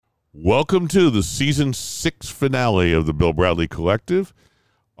Welcome to the season 6 finale of the Bill Bradley Collective.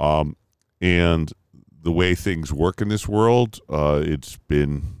 And the way things work in this world, it's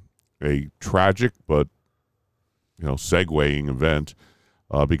been a tragic but segueing event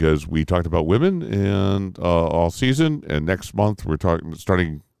because we talked about women and all season, and next month we're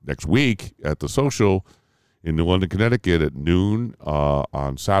starting next week at the Social in New London, Connecticut at noon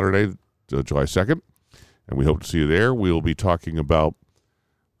on Saturday, July 2nd, and we hope to see you there. We'll be talking about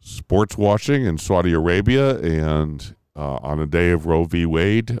sports watching in Saudi Arabia, and on a day of Roe v.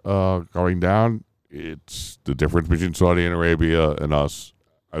 Wade going down, it's the difference between Saudi Arabia and us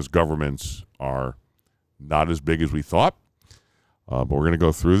as governments are not as big as we thought, but we're going to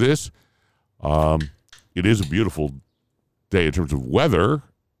go through this. It is a beautiful day in terms of weather,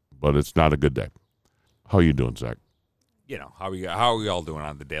 but it's not a good day. How are you doing, Zach? How are we all doing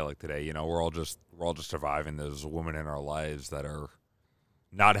on the day like today? We're all just surviving. There's a woman in our lives that are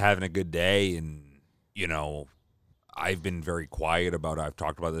not having a good day, and I've been very quiet about it. I've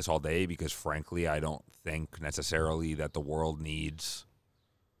talked about this all day because frankly I don't think necessarily that the world needs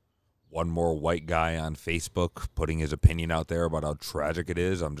one more white guy on Facebook putting his opinion out there about how tragic it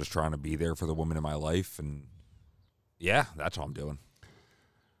is. I'm just trying to be there for the woman in my life, and yeah, that's all I'm doing.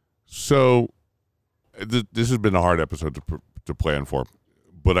 So this has been a hard episode to plan for,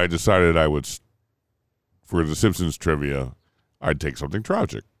 but I decided I would, for the Simpsons trivia, I'd take something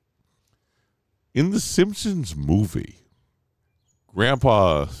tragic. In the Simpsons movie,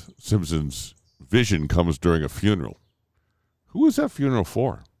 Grandpa Simpson's vision comes during a funeral. Who is that funeral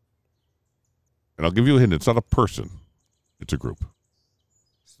for? And I'll give you a hint. It's not a person. It's a group.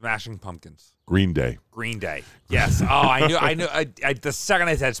 Smashing Pumpkins. Green Day. Green Day. Yes. Oh, I knew. The second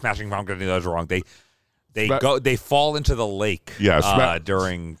I said Smashing Pumpkins, I knew that was wrong. They fall into the lake.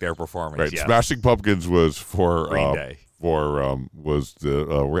 During their performance. Right. Yes. Smashing Pumpkins was for Green Day. Was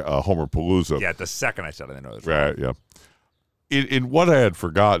the Homer Palooza. Yeah, the second I said it, I know it was right. Yeah. In what I had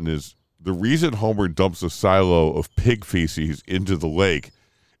forgotten is the reason Homer dumps a silo of pig feces into the lake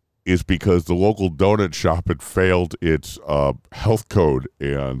is because the local donut shop had failed its health code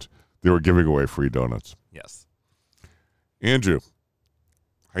and they were giving away free donuts. Yes. Andrew,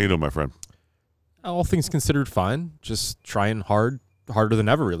 how you doing, my friend? All things considered, fine. Just trying harder than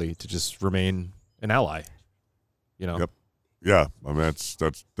ever, really, to just remain an ally. Yep. Yeah, I mean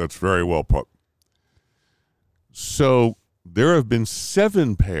that's very well put. So there have been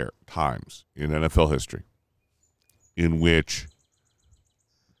 7 times in NFL history in which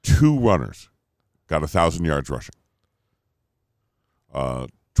 2 runners got 1,000 yards rushing.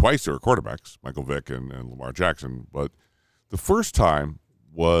 Twice they were quarterbacks, Michael Vick and Lamar Jackson, but the first time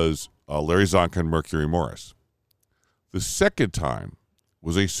was Larry Zonka and Mercury Morris. The second time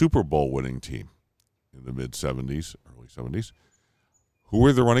was a Super Bowl winning team in the mid-'70s, early 70s. Who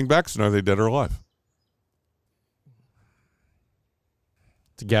were the running backs, and are they dead or alive?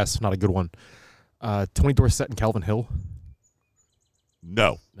 It's a guess, not a good one. Tony Dorsett and Calvin Hill?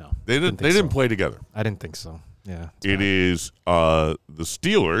 No. They didn't so. play together. I didn't think so. Yeah. It is the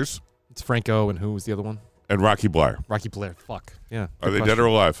Steelers. It's Franco, and who was the other one? And Rocky Blair. Rocky Blair. Fuck. Yeah. Are they dead or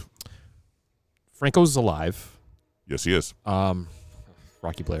alive? Franco's alive. Yes, he is.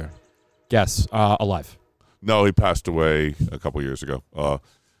 Rocky Blair. Guess. Alive. No, he passed away a couple years ago.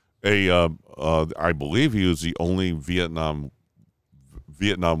 I believe he was the only Vietnam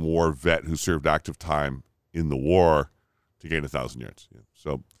War vet who served active time in the war to gain 1,000 yards. Yeah.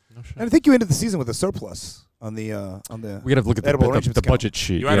 So, and I think you ended the season with a surplus on the. We got to look at the budget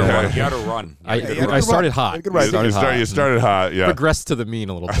sheet. You had to run. I started hot. You started hot. Yeah. Progressed to the mean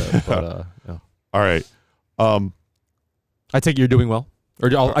a little bit. But, yeah. All right. I take it you're doing well.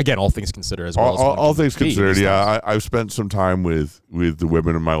 Or again, all things considered, as well. All things considered, yeah. I've spent some time with the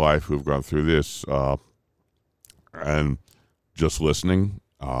women in my life who have gone through this, and just listening.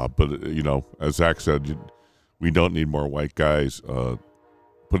 But as Zach said, we don't need more white guys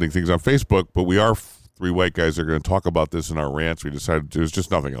putting things on Facebook. But we are 3 white guys that are going to talk about this in our rants. We decided there's just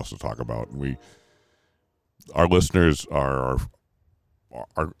nothing else to talk about, and our listeners are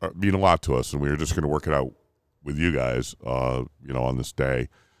mean a lot to us, and we were just going to work it out with you guys, on this day.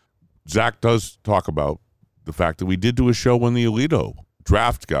 Zach does talk about the fact that we did do a show when the Alito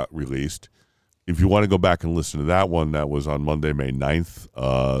draft got released. If you want to go back and listen to that one, that was on Monday, May 9th.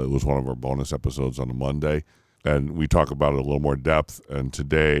 It was one of our bonus episodes on a Monday, and we talk about it a little more depth. And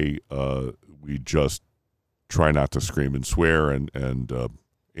today, we just try not to scream and swear, and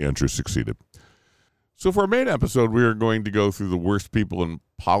Andrew succeeded. So for our main episode, we are going to go through the worst people in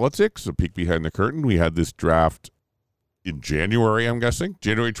politics, a peek behind the curtain. We had this draft in January, I'm guessing.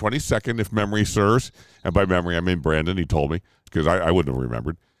 January 22nd, if memory serves. And by memory, I mean Brandon. He told me, because I wouldn't have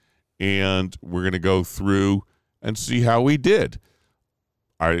remembered. and we're going to go through and see how we did.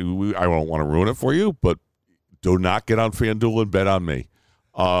 I don't want to ruin it for you, but do not get on FanDuel and bet on me.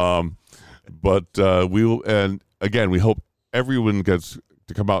 But we will, and again, we hope everyone gets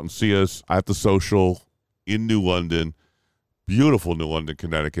to come out and see us at the Social in New London, beautiful New London,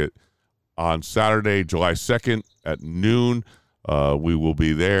 Connecticut, on Saturday, July 2nd at noon. We will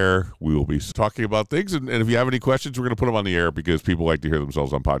be there. We will be talking about things. And if you have any questions, we're going to put them on the air because people like to hear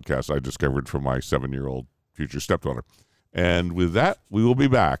themselves on podcasts. I discovered from my 7-year-old future stepdaughter. And with that, we will be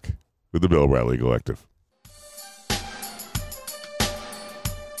back with the Bill Bradley Collective.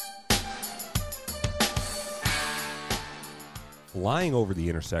 Flying over the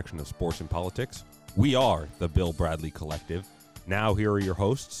intersection of sports and politics, we are the Bill Bradley Collective. Now here are your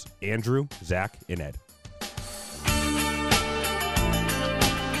hosts, Andrew, Zach, and Ed.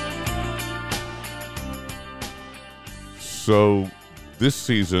 So this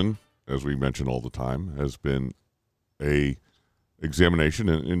season, as we mention all the time, has been a examination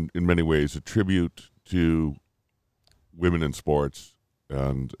and in many ways a tribute to women in sports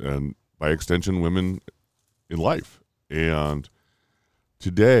and by extension women in life. And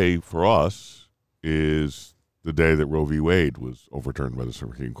today for us is the day that Roe v. Wade was overturned by the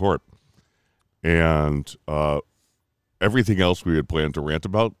Supreme Court. And everything else we had planned to rant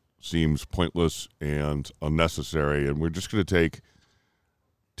about seems pointless and unnecessary. And we're just going to take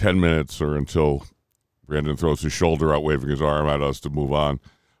 10 minutes or until Brandon throws his shoulder out, waving his arm at us to move on,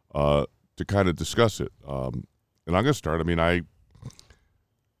 to kind of discuss it. And I'm going to start. I mean,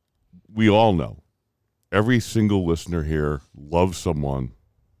 we all know, every single listener here loves someone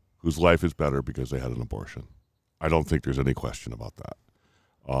whose life is better because they had an abortion. I don't think there's any question about that.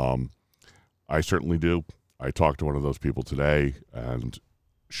 I certainly do. I talked to one of those people today, and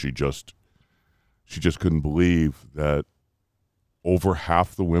she just couldn't believe that over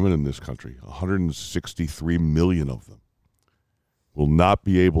half the women in this country, 163 million of them, will not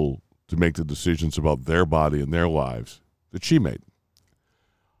be able to make the decisions about their body and their lives that she made.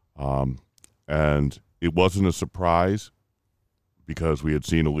 And it wasn't a surprise because we had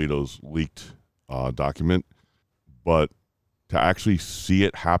seen Alito's leaked document, but to actually see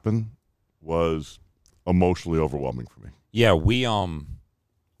it happen was emotionally overwhelming for me. Yeah, we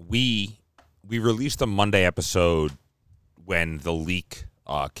released a Monday episode when the leak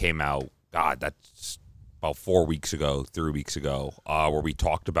came out. God, that's about 3 weeks ago, where we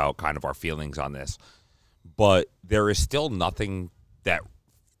talked about kind of our feelings on this. But there is still nothing that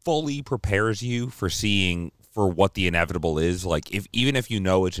fully prepares you for what the inevitable is. Like, even if you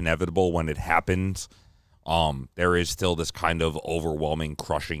know it's inevitable when it happens, there is still this kind of overwhelming,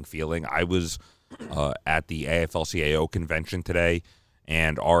 crushing feeling. I was at the AFL-CIO convention today,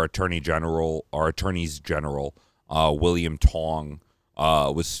 and our attorneys general, William Tong,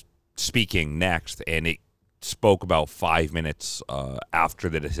 was speaking next, and it spoke about 5 minutes after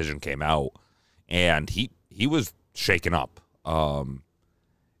the decision came out, and he was shaken up,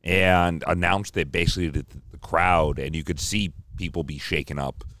 and announced it basically to the crowd, and you could see people be shaken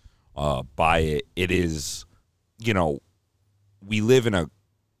up by it. It is, we live in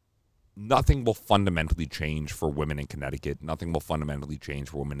nothing will fundamentally change for women in Connecticut. Nothing will fundamentally change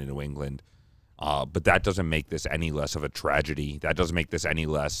for women in New England. But that doesn't make this any less of a tragedy. That doesn't make this any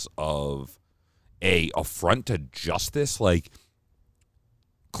less of a affront to justice. Like,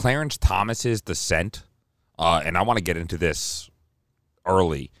 Clarence Thomas's dissent, and I want to get into this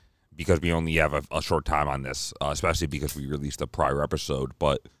early because we only have a short time on this, especially because we released a prior episode.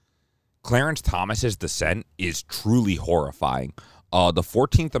 But Clarence Thomas's dissent is truly horrifying. The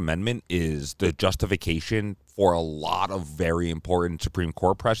 14th Amendment is the justification for a lot of very important Supreme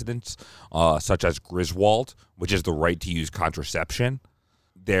Court precedents, such as Griswold, which is the right to use contraception.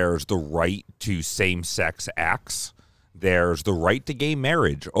 There's the right to same-sex acts. There's the right to gay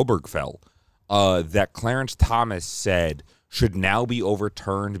marriage, Obergefell, that Clarence Thomas said should now be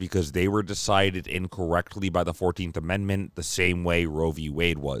overturned because they were decided incorrectly by the 14th Amendment the same way Roe v.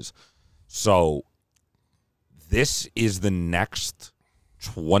 Wade was. So this is the next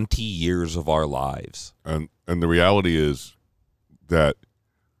 20 years of our lives. And the reality is that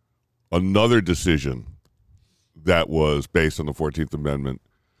another decision that was based on the 14th Amendment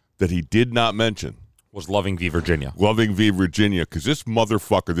that he did not mention was Loving v. Virginia. Loving v. Virginia, because this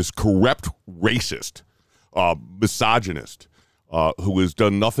motherfucker, this corrupt racist, misogynist, who has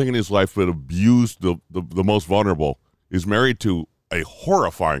done nothing in his life but abused the most vulnerable, is married to a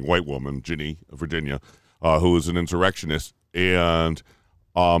horrifying white woman, Ginny, Virginia, who is an insurrectionist, and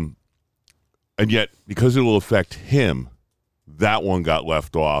yet because it will affect him, that one got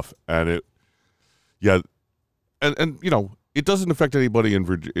left off, and it doesn't affect anybody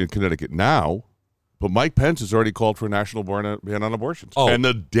in Connecticut now, but Mike Pence has already called for a national ban on abortions. Oh. And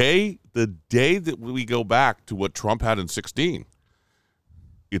the day that we go back to what Trump had in 2016,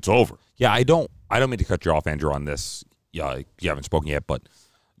 it's over. Yeah, I don't mean to cut you off, Andrew, on this. Yeah, you haven't spoken yet, but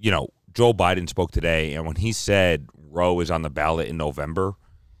Joe Biden spoke today, and when he said Roe is on the ballot in November,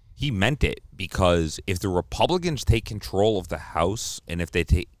 he meant it, because if the Republicans take control of the House and if they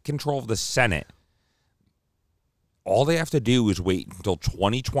take control of the Senate, all they have to do is wait until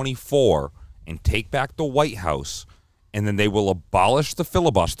 2024 and take back the White House, and then they will abolish the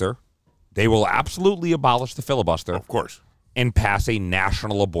filibuster. They will absolutely abolish the filibuster. Of course. And pass a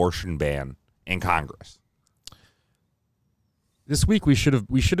national abortion ban in Congress. This week we should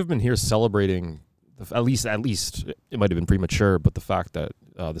have been here celebrating at least it might have been premature, but the fact that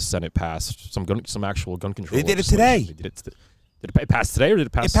the Senate passed some actual gun control. They did it today. Did it pass today, or did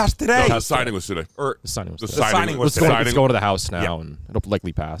it pass? It passed today. No, the signing was today. Or the signing was the today. signing was It's going to the House now, Yeah. and it'll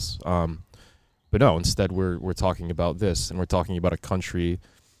likely pass. But no, instead we're talking about this, and we're talking about a country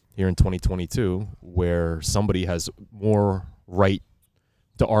here in 2022 where somebody has more right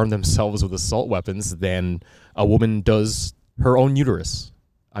to arm themselves with assault weapons than a woman does her own uterus.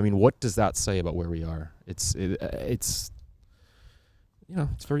 I mean, what does that say about where we are? It's it's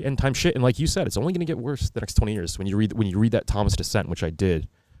very end time shit. And like you said, it's only going to get worse the next 20 years. When you read that Thomas dissent, which I did,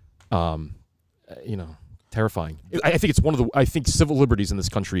 terrifying. I think I think civil liberties in this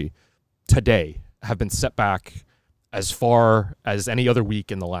country today have been set back as far as any other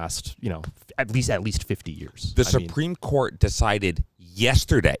week in the last, at least 50 years. the Supreme Court decided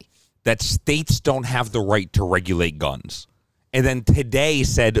yesterday that states don't have the right to regulate guns. And then today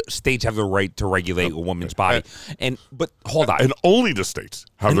said states have the right to regulate a woman's body. But hold on. And only the states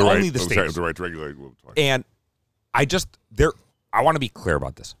have the only right. the states. Have the right to regulate. And I want to be clear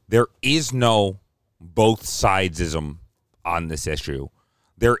about this. There is no both sidesism on this issue.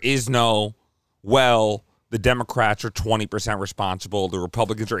 There is no, the Democrats are 20% responsible, the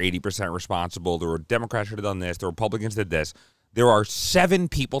Republicans are 80% responsible, the Democrats should have done this, the Republicans did this. There are 7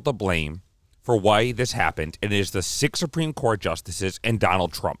 people to blame for why this happened, and it is the 6 Supreme Court justices and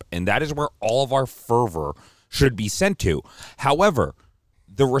Donald Trump. And that is where all of our fervor should be sent to. However,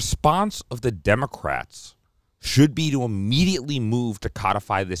 the response of the Democrats should be to immediately move to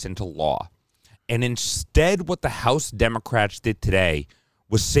codify this into law. And instead, what the House Democrats did today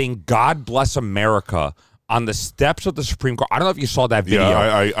was saying, "God bless America," on the steps of the Supreme Court. I don't know if you saw that video.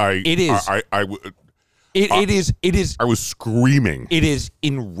 It is. I was screaming. It is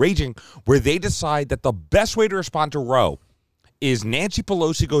enraging, where they decide that the best way to respond to Roe is Nancy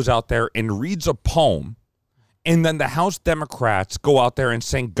Pelosi goes out there and reads a poem, and then the House Democrats go out there and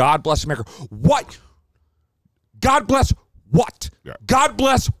sing, "God bless America." What? God bless what? Yeah. God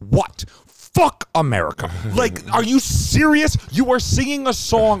bless what? Fuck America. Like, are you serious? You are singing a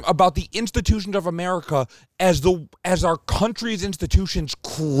song about the institutions of America as our country's institutions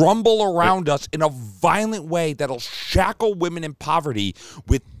crumble around us in a violent way that'll shackle women in poverty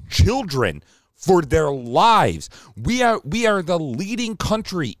with children for their lives. We are the leading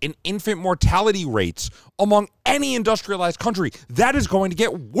country in infant mortality rates among any industrialized country. That is going to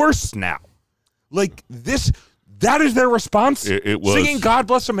get worse now. Like this. That is their response? It was singing "God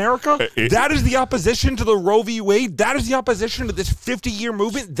Bless America"? That is the opposition to the Roe v. Wade? That is the opposition to this 50-year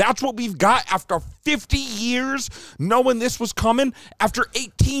movement? That's what we've got after 50 years knowing this was coming? After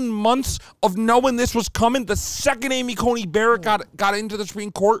 18 months of knowing this was coming? The second Amy Coney Barrett got into the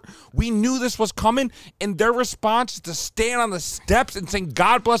Supreme Court, we knew this was coming, and their response is to stand on the steps and sing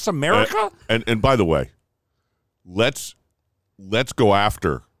 "God Bless America"? And by the way, let's go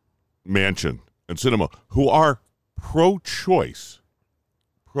after Manchin and Sinema, who are pro-choice.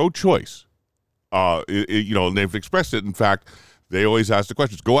 And they've expressed it. In fact, they always ask the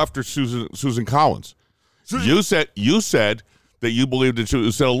questions. Go after Susan Collins. You said that you believed it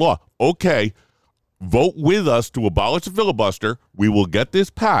should set a law. Okay, vote with us to abolish the filibuster. We will get this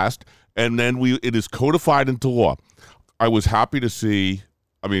passed, and then it is codified into law. I was happy to see.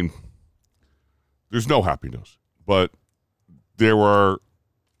 I mean, there's no happy news, but there were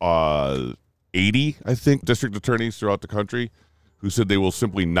 80, I think, district attorneys throughout the country who said they will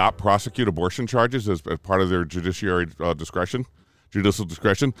simply not prosecute abortion charges as part of their judicial discretion.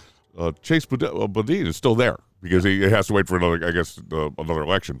 Chase Boudin is still there because he has to wait for another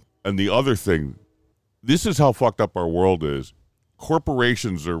election. And the other thing, this is how fucked up our world is.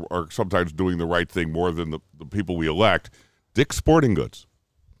 Corporations are sometimes doing the right thing more than the people we elect. Dick's Sporting Goods,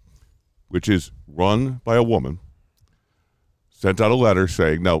 which is run by a woman, sent out a letter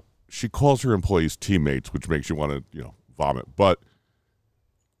saying, no, she calls her employees teammates, which makes you want to, vomit. But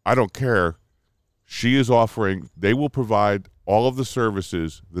I don't care. she is offering, they will provide all of the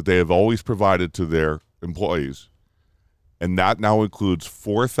services that they have always provided to their employees. And that now includes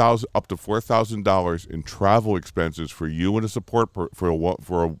up to $4,000 in travel expenses for you and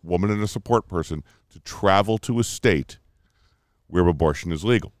for a woman and a support person to travel to a state where abortion is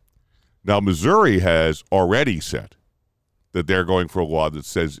legal. Now, Missouri has already said that they're going for a law that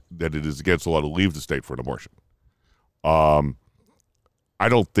says that it is against the law to leave the state for an abortion. I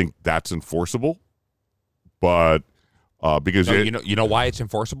don't think that's enforceable, but because you know why it's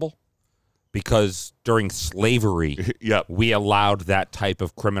enforceable? Because during slavery, we allowed that type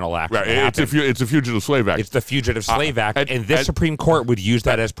of criminal action to happen. It's a Fugitive Slave Act. It's the Fugitive Slave Act, and this Supreme Court would use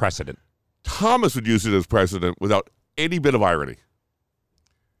that as precedent. Thomas would use it as precedent without any bit of irony.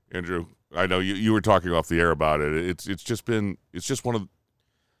 Andrew, I know you were talking off the air about it. It's just one of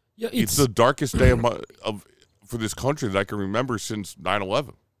it's the darkest day for this country that I can remember since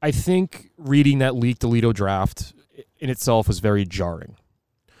 9/11. I think reading that leaked Alito draft in itself was very jarring.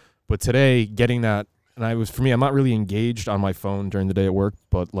 But today, getting that, and I'm not really engaged on my phone during the day at work,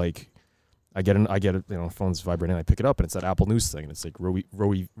 but like, I get it, phone's vibrating, I pick it up, and it's that Apple News thing, and it's like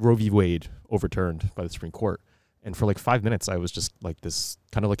Roe v. Wade overturned by the Supreme Court. And for like 5 minutes, I was just like this,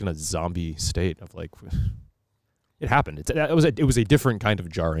 kind of like in a zombie state of like, it happened. It was a different kind of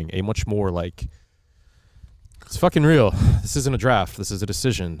jarring, a much more like, it's fucking real. This isn't a draft. This is a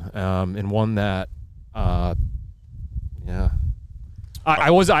decision, and one that, yeah.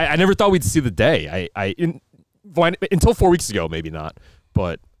 I never thought we'd see the day. Until 4 weeks ago, maybe not.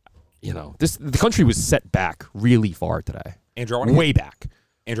 But the country was set back really far today. Andrew, way back.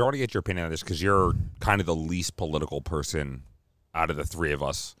 Andrew, I want to get your opinion on this because you're kind of the least political person out of the three of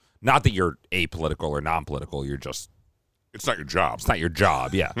us. Not that you're apolitical or non-political. You're just it's not your job. It's not your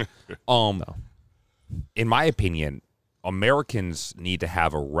job. Yeah. No. In my opinion, Americans need to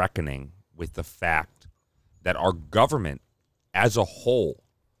have a reckoning with the fact that our government as a whole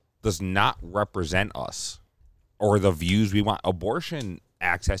does not represent us or the views we want. Abortion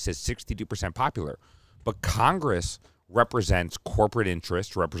access is 62% popular, but Congress represents corporate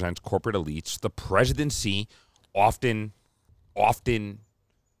interests, represents corporate elites. The presidency often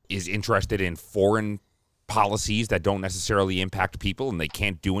is interested in foreign policies that don't necessarily impact people, and they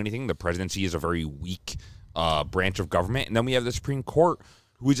can't do anything. The presidency is a very weak branch of government. And then we have the Supreme Court,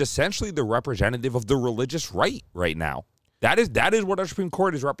 who is essentially the representative of the religious right now. That is what our Supreme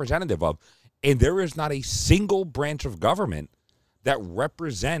Court is representative of. And there is not a single branch of government that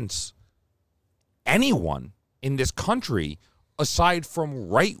represents anyone in this country aside from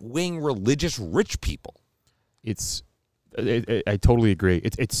right-wing religious rich people. I totally agree.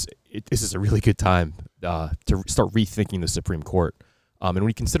 This is a really good time to start rethinking the Supreme Court. And when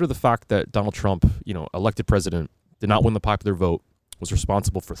you consider the fact that Donald Trump, elected president, did not win the popular vote, was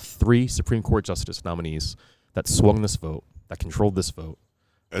responsible for 3 Supreme Court justice nominees that swung this vote, that controlled this vote.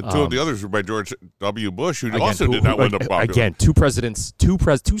 And 2 of the others were by George W. Bush, who also did not win the popular vote. Again, 2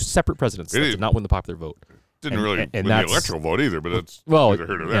 separate presidents that did not win the popular vote. Didn't really win the electoral vote either, but that's neither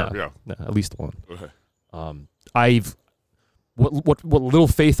here nor there. Yeah. At least one. Okay. What little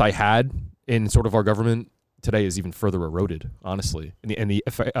faith I had in sort of our government today is even further eroded, honestly, and the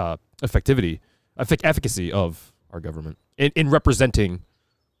efficacy of our government in representing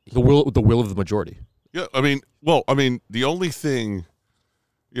the will of the majority. Yeah, the only thing,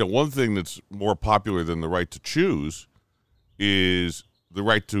 one thing that's more popular than the right to choose is the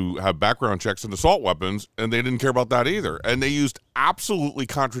right to have background checks on assault weapons, and they didn't care about that either. And they used absolutely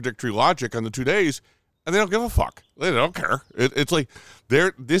contradictory logic on the 2 days, and they don't give a fuck. They don't care. It's like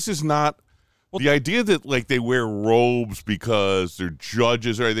this is not the idea that like they wear robes because they're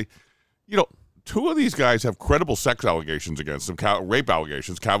judges or anything. 2 of these guys have credible sex allegations against them, rape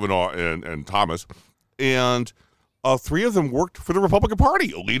allegations, Kavanaugh and Thomas, and 3 of them worked for the Republican Party.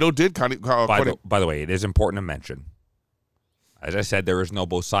 Alito did kind of. By the way, it is important to mention, as I said, there is no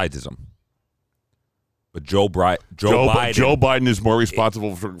both sidesism. But Joe Biden is more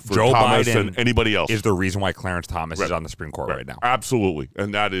responsible for Joe Thomas Biden than anybody else. Is the reason why Clarence Thomas is on the Supreme Court right now. Absolutely,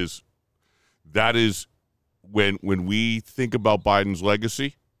 and that is when we think about Biden's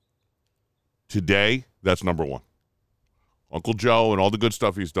legacy today, that's number 1. Uncle Joe and all the good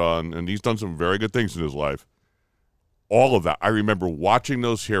stuff he's done, and he's done some very good things in his life. All of that, I remember watching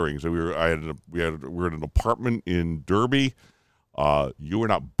those hearings. We were in an apartment in Derby. You were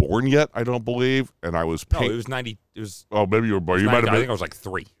not born yet, I don't believe, and I was. No, it was 90. It was. Oh, maybe you were born. You might have been. I think I was like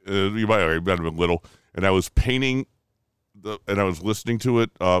 3. You might have been little, and I was painting, and I was listening to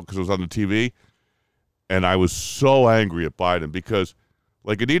it because it was on the TV, and I was so angry at Biden because,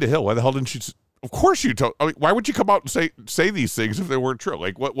 like Anita Hill, why the hell didn't she of course you don't. I mean, why would you come out and say these things if they weren't true?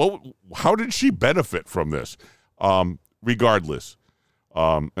 Like, how did she benefit from this? Regardless.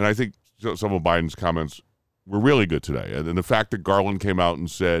 And I think some of Biden's comments were really good today. And the fact that Garland came out and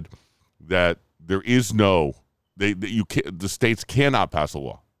said that there is the states cannot pass a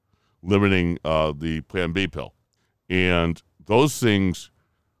law limiting the Plan B pill. And those things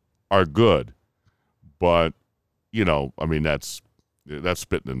are good. But, I mean, that's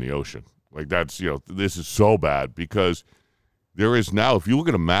spitting in the ocean. Like, that's, this is so bad because there is now, if you look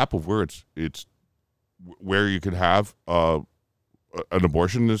at a map of where it's where you can have an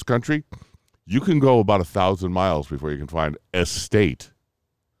abortion in this country, you can go about 1,000 miles before you can find a state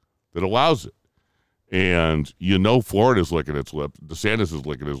that allows it. And Florida's licking its lips. DeSantis is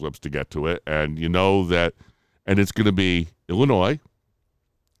licking his lips to get to it. And that, and it's going to be Illinois.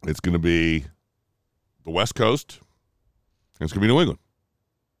 It's going to be the West Coast. And it's going to be New England.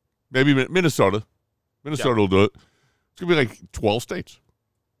 Maybe Minnesota. Minnesota will do it. It's going to be like 12 states.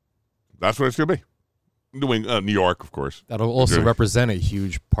 That's what it's going to be. New York, of course. That'll also represent a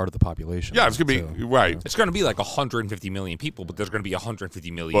huge part of the population. Yeah, it's going to be, right. It's going to be like 150 million people, but there's going to be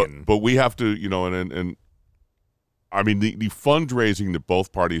 150 million. But we have to, and I mean, the fundraising that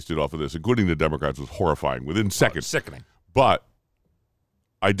both parties did off of this, including the Democrats, was horrifying within seconds. Sickening. But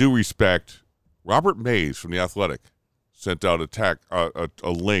I do respect Robert Mays from The Athletic sent out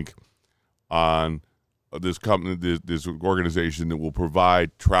a link on this company, this organization that will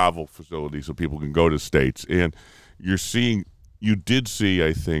provide travel facilities so people can go to states. And you did see,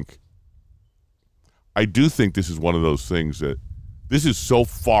 I do think this is one of those things that this is so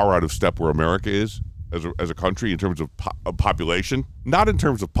far out of step where America is as a country in terms of population, not in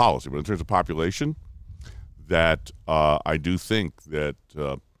terms of policy, but in terms of population, that I do think that,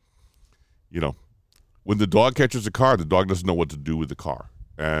 when the dog catches a car, the dog doesn't know what to do with the car.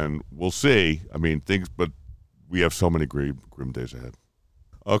 And we'll see. I mean, but we have so many grim days ahead.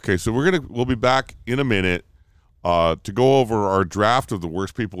 Okay, so we'll be back in a minute to go over our draft of the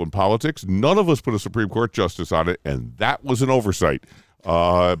worst people in politics. None of us put a Supreme Court justice on it, and that was an oversight.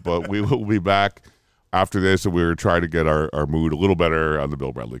 But we will be back after this, and we're trying to get our mood a little better on the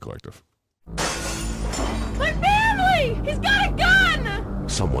Bill Bradley Collective. My family! He's got a gun!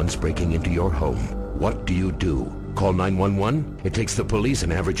 Someone's breaking into your home. What do you do? Call 911? It takes the police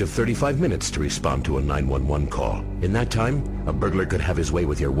an average of 35 minutes to respond to a 911 call. In that time, a burglar could have his way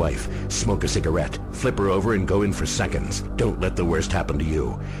with your wife, smoke a cigarette, flip her over, and go in for seconds. Don't let the worst happen to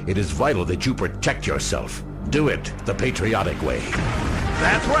you. It is vital that you protect yourself. Do it the patriotic way.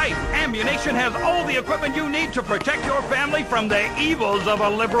 That's right. Ammunition has all the equipment you need to protect your family from the evils of a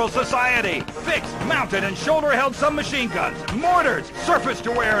liberal society. Fixed, mounted, and shoulder-held submachine guns, mortars,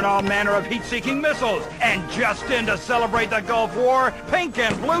 surface-to-air and all manner of heat-seeking missiles, and just in to celebrate the Gulf War, pink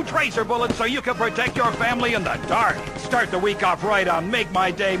and blue tracer bullets so you can protect your family in the dark. Start the week off right on Make My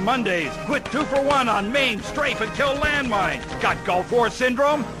Day Mondays with 2-for-1 on main, strafe, and kill landmines. Got Gulf War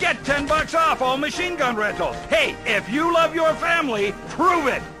syndrome? Get $10 off all machine gun rentals. Hey, if you love your family, prove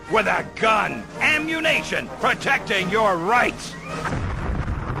it with a gun. Ammunition, protecting your rights.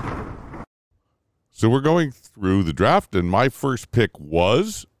 So we're going through the draft, and my first pick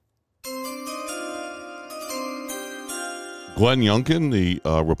was Glenn Youngkin, the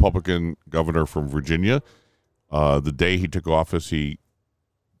Republican governor from Virginia. The day he took office, he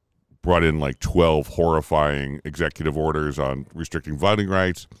brought in like 12 horrifying executive orders on restricting voting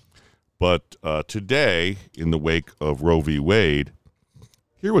rights. But today, in the wake of Roe v. Wade,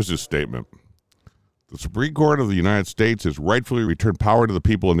 here was his statement. The Supreme Court of the United States has rightfully returned power to the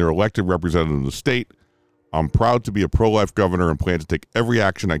people and their elected representatives in the state. I'm proud to be a pro-life governor and plan to take every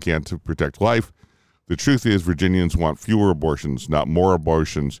action I can to protect life. The truth is, Virginians want fewer abortions, not more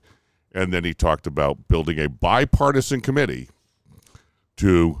abortions. And then he talked about building a bipartisan committee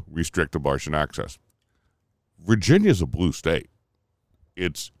to restrict abortion access. Virginia's a blue state.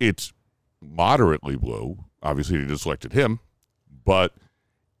 It's moderately blue. Obviously, they just elected him, but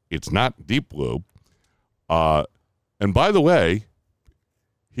it's not deep blue. And by the way,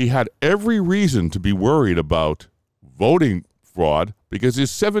 he had every reason to be worried about voting fraud because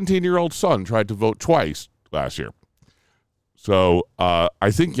his 17-year-old son tried to vote twice last year. So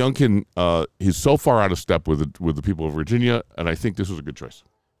I think Youngkin is so far out of step with the people of Virginia, and I think this was a good choice.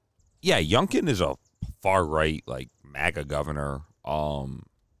 Yeah, Youngkin is a far-right, like, MAGA governor.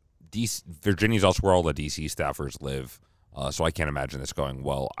 Virginia's also where all the D.C. staffers live, so I can't imagine this going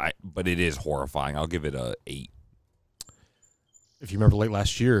well. But it is horrifying. I'll give it a 8. If you remember late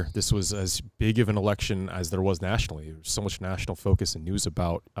last year, this was as big of an election as there was nationally. There was so much national focus and news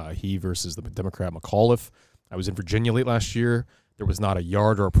about he versus the Democrat McAuliffe. I was in Virginia late last year. There was not a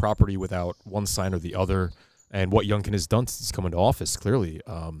yard or a property without one sign or the other. And what Youngkin has done since he's come into office, clearly,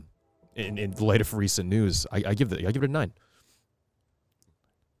 in the light of recent news, I give it a 9.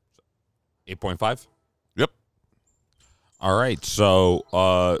 8.5? Yep. All right.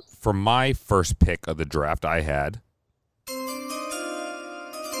 So for my first pick of the draft, I had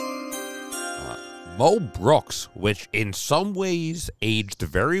Mo Brooks, which in some ways aged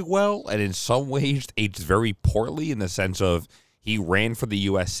very well and in some ways aged very poorly in the sense of he ran for the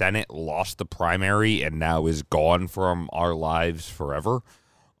U.S. Senate, lost the primary, and now is gone from our lives forever,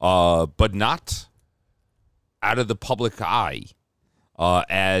 but not out of the public eye,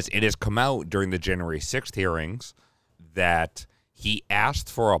 as it has come out during the January 6th hearings that he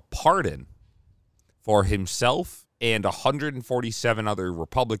asked for a pardon for himself and 147 other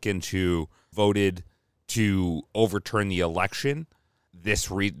Republicans who voted to overturn the election. This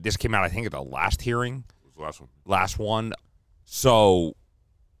came out, I think, at the last hearing. It was the last one. Last one. So,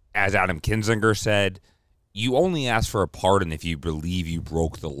 as Adam Kinzinger said, you only ask for a pardon if you believe you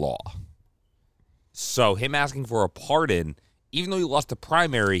broke the law. So, him asking for a pardon, even though he lost the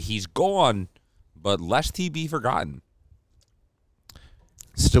primary, he's gone, but lest he be forgotten.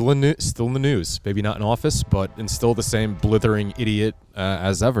 Still in the news. Maybe not in office, but and still the same blithering idiot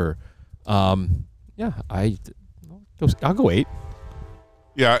as ever. I'll go 8.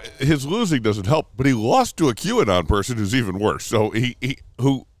 Yeah, his losing doesn't help, but he lost to a QAnon person who's even worse. So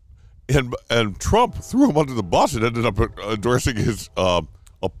and Trump threw him under the bus and ended up endorsing his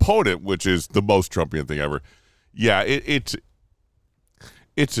opponent, which is the most Trumpian thing ever. Yeah, it's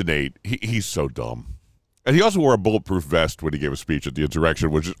an 8. He's so dumb. And he also wore a bulletproof vest when he gave a speech at the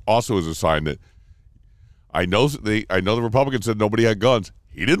insurrection, which also is a sign that I know the Republicans said nobody had guns.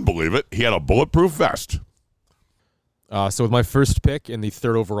 He didn't believe it. He had a bulletproof vest. So with my first pick in the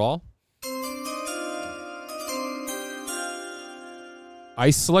 3rd overall, I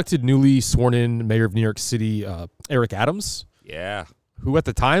selected newly sworn-in mayor of New York City, Eric Adams. Yeah. Who at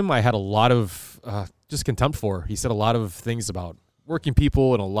the time I had a lot of just contempt for. He said a lot of things about working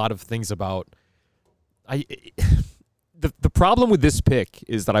people and a lot of things about... The problem with this pick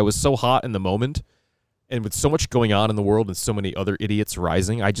is that I was so hot in the moment, and with so much going on in the world and so many other idiots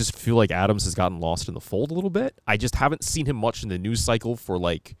rising, I just feel like Adams has gotten lost in the fold a little bit. I just haven't seen him much in the news cycle for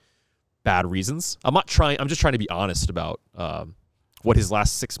bad reasons. I'm just trying to be honest about what his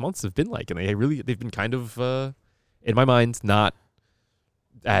last 6 months have been like, and they've been kind of in my mind not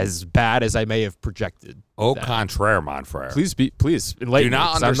as bad as I may have projected. Au contraire, mon frere. Please enlighten me. Do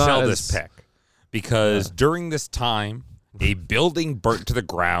not undersell this pick. Because during this time, a building burnt to the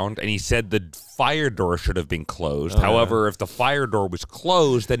ground, and he said the fire door should have been closed. However, if the fire door was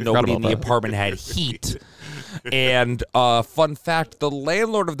closed, then nobody in the apartment had heat. And fun fact, the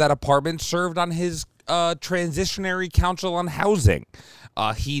landlord of that apartment served on his transitionary council on housing.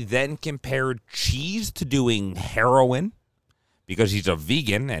 He then compared cheese to doing heroin because he's a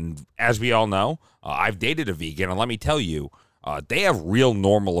vegan. And as we all know, I've dated a vegan, and let me tell you, they have real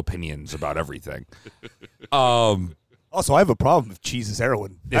normal opinions about everything. Also, I have a problem if cheese is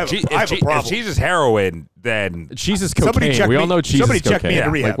heroin. I have a problem. If cheese is heroin, then cheese is cocaine. We all know cheese is cocaine. Somebody check me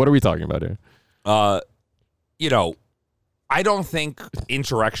into rehab. What are we talking about here? I don't think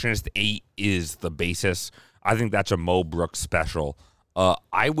Insurrectionist 8 is the basis. I think that's a Mo Brooks special.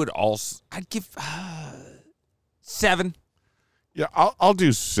 I'd give 7. Yeah, I'll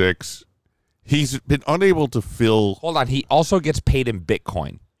do 6. He's been unable to fill. Hold on, he also gets paid in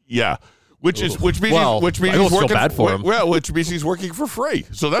Bitcoin. Yeah, which means I he's almost working. feel bad for him. Well, which means he's working for free,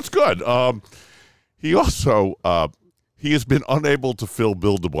 so that's good. He also he has been unable to fill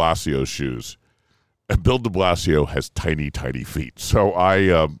Bill de Blasio's shoes, and Bill de Blasio has tiny feet. So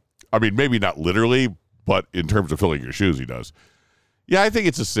I mean, maybe not literally, but in terms of filling your shoes, he does. Yeah, I think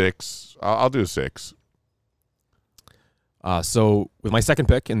it's a 6. I'll do a 6. So with my second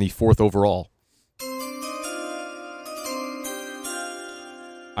pick in the 4th overall,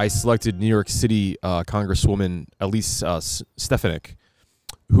 I selected New York City Congresswoman Elise Stefanik,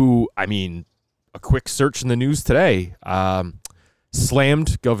 who, I mean, a quick search in the news today,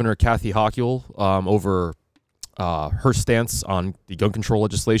 slammed Governor Kathy Hochul over her stance on the gun control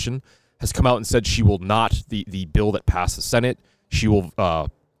legislation, has come out and said she will not, the bill that passed the Senate, she will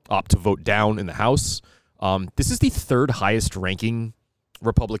opt to vote down in the House. This is the 3rd highest ranking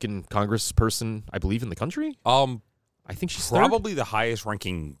Republican congressperson, I believe, in the country. I think she's probably the highest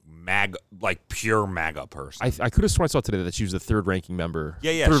ranking MAGA, pure MAGA person. I could have sworn I saw today that she was the 3rd ranking member.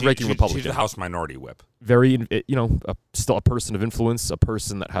 Yeah. 3rd ranking Republican. She's a House Minority Whip. Very, still a person of influence, a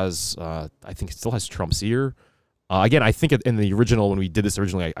person that has, I think, still has Trump's ear. Again, I think in the original, when we did this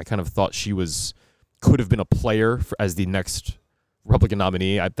originally, I kind of thought she was could have been a player as the next Republican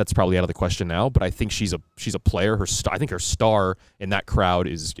nominee. That's probably out of the question now, but I think she's a player. I think her star in that crowd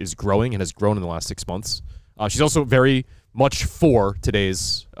is growing and has grown in the last 6 months. She's also very much for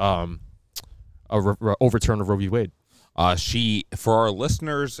today's overturn of Roe v. Wade. For our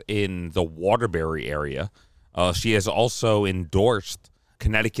listeners in the Waterbury area, she has also endorsed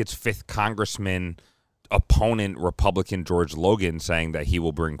Connecticut's 5th Congressman opponent, Republican George Logan, saying that he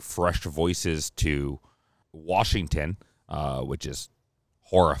will bring fresh voices to Washington, which is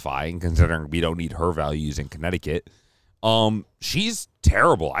horrifying considering we don't need her values in Connecticut. She's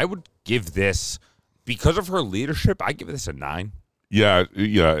terrible. I would give this, because of her leadership, I give this a 9. Yeah,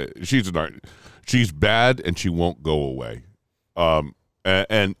 she's a 9. She's bad, and she won't go away.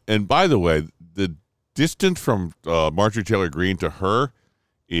 And by the way, the distance from Marjorie Taylor Greene to her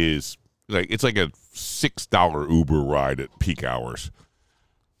is it's like a $6 Uber ride at peak hours.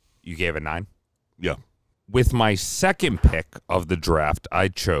 You gave a 9? Yeah. With my second pick of the draft, I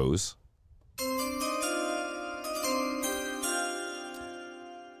chose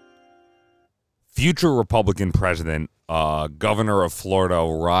future Republican president, governor of Florida,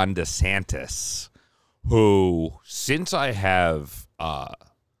 Ron DeSantis, who, since I have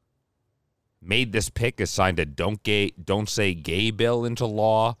made this pick, has signed a Don't Say Gay bill into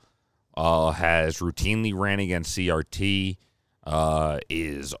law, has routinely ran against CRT,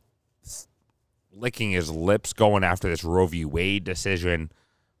 is licking his lips going after this Roe v. Wade decision,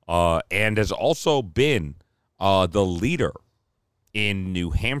 and has also been the leader in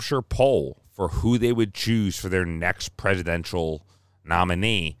New Hampshire poll for who they would choose for their next presidential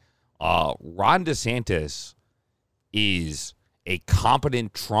nominee. Ron DeSantis is a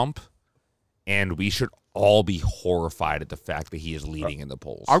competent Trump, and we should all be horrified at the fact that he is leading in the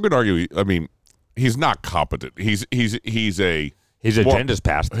polls. I'm going to argue. I mean, he's not competent. His agenda's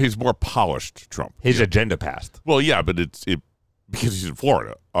passed. He's more polished Trump. His agenda passed. Well, yeah, but it's because he's in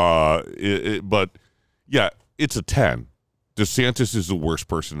Florida. But yeah, it's a 10. DeSantis is the worst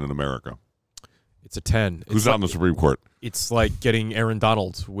person in America. It's a 10. Who's not on the Supreme Court? It's like getting Aaron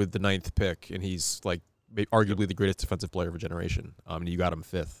Donald with the 9th pick, and he's like arguably the greatest defensive player of a generation. And you got him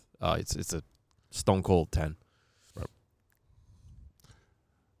 5th. It's a stone cold 10. Right.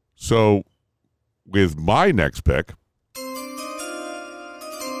 So, with my next pick,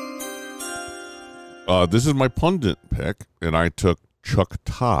 this is my pundit pick, and I took Chuck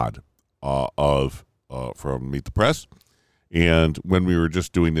Todd from Meet the Press. And when we were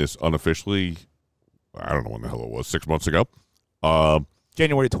just doing this unofficially, I don't know when the hell it was, 6 months ago.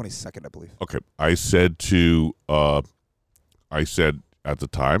 January 22nd, I believe. Okay. I said at the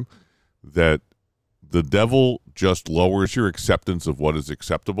time that the devil just lowers your acceptance of what is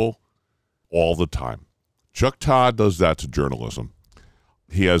acceptable all the time. Chuck Todd does that to journalism.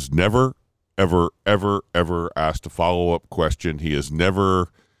 He has never, ever, ever, ever asked a follow-up question. He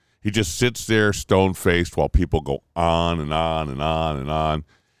just sits there stone-faced while people go on and on and on and on.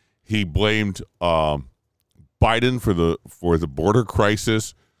 He blamed Biden for the border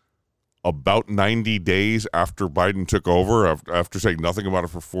crisis about 90 days after Biden took over, after saying nothing about it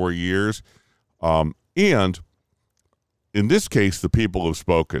for 4 years. And in this case, the people have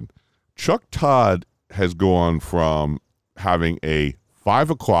spoken. Chuck Todd has gone from having a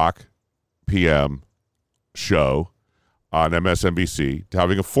 5:00 p.m. show on MSNBC to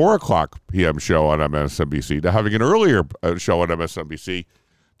having a 4:00 p.m. show on MSNBC to having an earlier show on MSNBC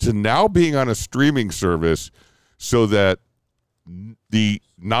to now being on a streaming service so that the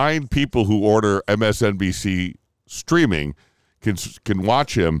 9 people who order MSNBC streaming can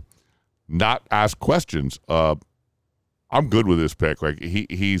watch him, not ask questions. I'm good with this pick. Like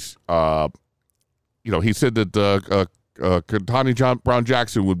he said that Ketanji Brown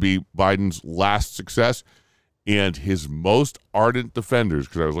Jackson would be Biden's last success, and his most ardent defenders,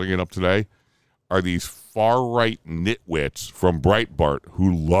 because I was looking it up today, are these far-right nitwits from Breitbart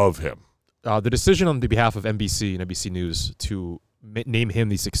who love him. The decision on the behalf of NBC and NBC News to name him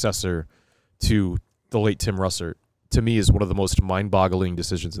the successor to the late Tim Russert, to me, is one of the most mind-boggling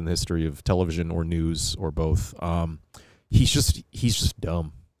decisions in the history of television or news or both. He's just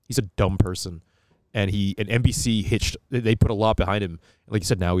dumb. He's a dumb person, and NBC they put a lot behind him. Like you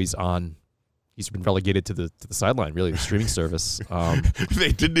said, now he's been relegated to the sideline, really, the streaming service.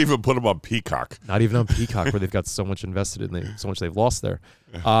 They didn't even put him on Peacock. Not even on Peacock, where they've got so much invested in, so much they've lost there.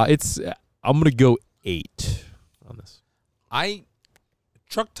 I'm gonna go 8 on this.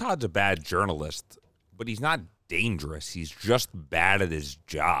 Chuck Todd's a bad journalist, but he's not dangerous. He's just bad at his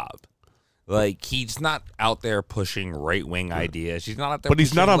job. Like, he's not out there pushing right-wing ideas. He's not out there But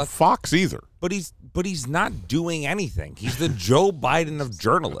he's not on left- Fox either. But he's not doing anything. He's the Joe Biden of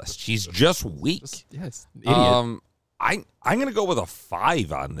journalists. He's just weak. Yes, idiot. I'm gonna go with a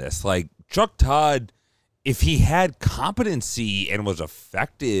 5 on this. Like, Chuck Todd, if he had competency and was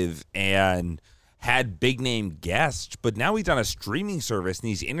effective and had big name guests, but now he's on a streaming service and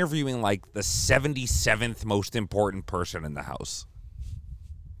he's interviewing like the 77th most important person in the House.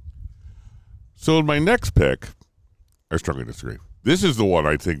 So in my next pick, I strongly disagree. This is the one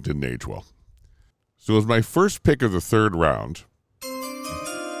I think didn't age well. So as my first pick of the third round,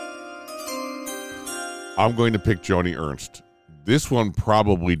 I'm going to pick Joni Ernst. This one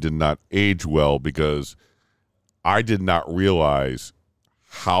probably did not age well because I did not realize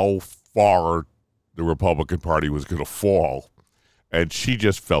how far the Republican Party was going to fall, and she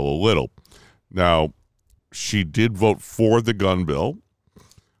just fell a little. Now, she did vote for the gun bill,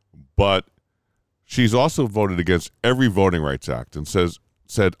 but she's also voted against every Voting Rights Act and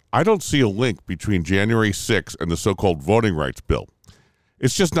said, I don't see a link between January 6th and the so-called Voting Rights Bill.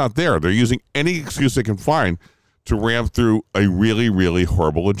 It's just not there. They're using any excuse they can find to ram through a really, really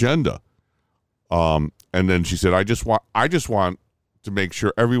horrible agenda. And then she said, I just want to make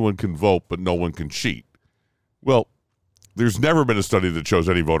sure everyone can vote, but no one can cheat. Well, there's never been a study that shows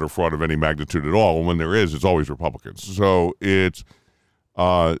any voter fraud of any magnitude at all. And when there is, it's always Republicans. So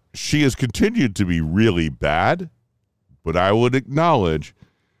she has continued to be really bad, but I would acknowledge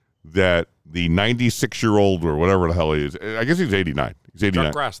that the 96-year-old or whatever the hell he is, I guess he's 89. He's 89.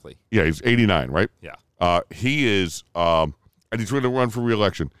 Chuck Grassley. Yeah, he's 89, right? Yeah. He is, and he's going to run for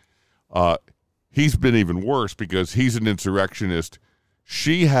re-election. He's been even worse because he's an insurrectionist.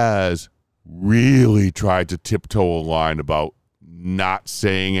 She has really tried to tiptoe a line about not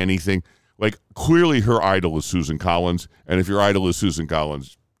saying anything. Like, clearly her idol is Susan Collins, and if your idol is Susan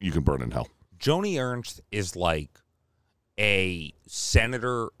Collins, you can burn in hell. Joni Ernst is like a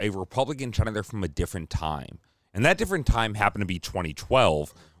senator, a Republican senator from a different time. And that different time happened to be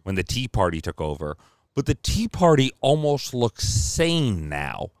 2012 when the Tea Party took over. But the Tea Party almost looks sane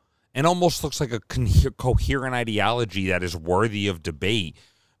now and almost looks like a coherent ideology that is worthy of debate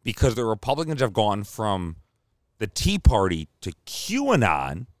because the Republicans have gone from the Tea Party to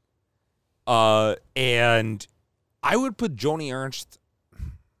QAnon. And I would put Joni Ernst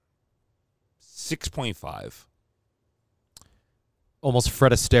 6.5. Almost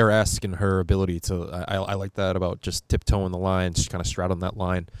Fred Astaire-esque in her ability to. I like that about just tiptoeing the line, just kind of straddling that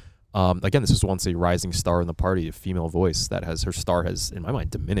line. Again, this was once a rising star in the party, a female voice that has her star has, in my mind,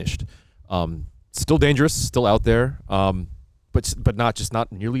 diminished. Still dangerous, still out there, but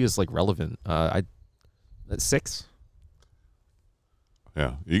not nearly as like relevant. At 6.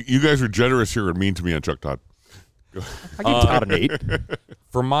 Yeah, you guys are generous here and mean to me on Chuck Todd. I give Todd an 8.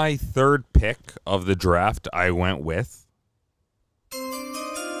 For my third pick of the draft, I went with.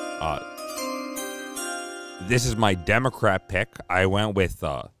 This is my Democrat pick. I went with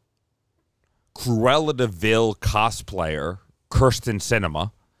Cruella de Vil cosplayer Kirsten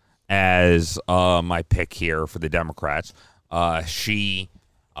Sinema as my pick here for the Democrats. She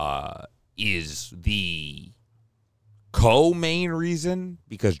is the co-main reason,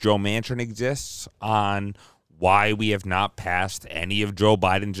 because Joe Manchin exists, on why we have not passed any of Joe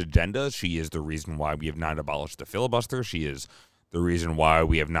Biden's agenda. She is the reason why we have not abolished the filibuster. She is the reason why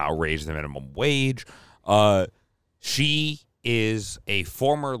we have not raised the minimum wage. She is a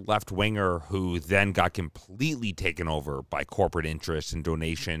former left-winger who then got completely taken over by corporate interests and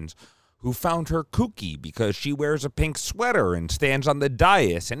donations, who found her kooky because she wears a pink sweater and stands on the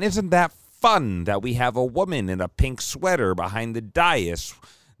dais. And isn't that fun that we have a woman in a pink sweater behind the dais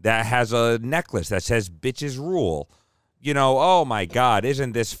that has a necklace that says bitches rule? You know, oh my God,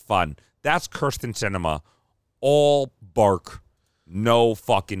 isn't this fun? That's Kirsten Sinema. All bark, no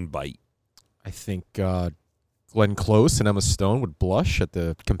fucking bite. I think Glenn Close and Emma Stone would blush at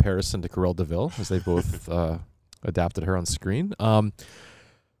the comparison to Cruella de Vil as they both adapted her on screen. Not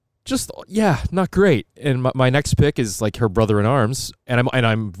great. And my next pick is like her brother in arms, and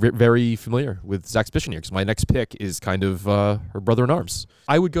I'm very familiar with Zach's position here because my next pick is kind of her brother in arms.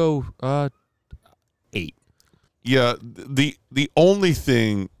 I would go 8. Yeah, the only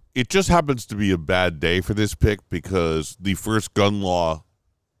thing, it just happens to be a bad day for this pick because the first gun law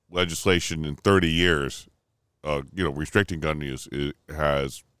legislation in 30 years, restricting gun use,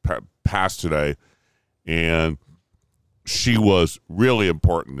 has passed today, and she was really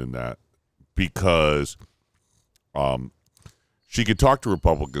important in that because she could talk to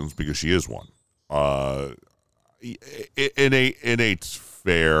Republicans because she is one. It's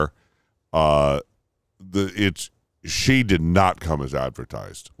fair. She did not come as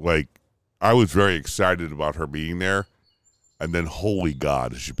advertised. Like, I was very excited about her being there, and then holy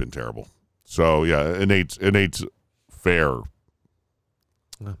God, has she been terrible. So yeah, innate's fair.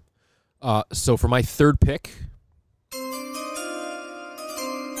 So for my third pick,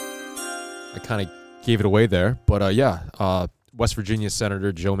 I kind of gave it away there, but West Virginia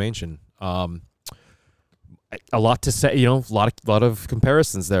Senator Joe Manchin. A lot to say, a lot of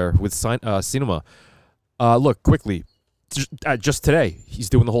comparisons there with Sinema. Look, quickly, just today, he's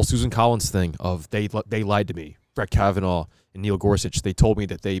doing the whole Susan Collins thing of they lied to me. Brett Kavanaugh and Neil Gorsuch, they told me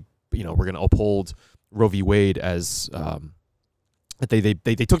that they were going to uphold Roe v. Wade as they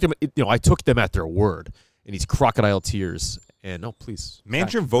took them. I took them at their word, and these crocodile tears. And no, please,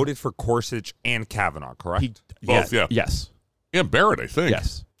 Manchin voted for Gorsuch and Kavanaugh, correct? Both, yeah. Yes. And Barrett, I think.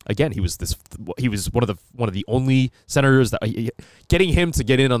 Yes. Again, he was one of the only senators that getting him to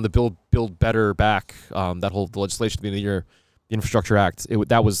get in on the Build Better Back, that whole legislation at the end of the year, the Infrastructure Act.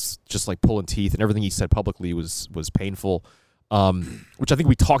 That was just like pulling teeth, and everything he said publicly was painful, which I think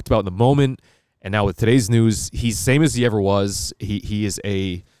we talked about in the moment. And now with today's news, he's same as he ever was. He is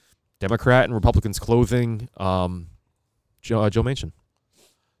a Democrat in Republicans' clothing. Joe Manchin.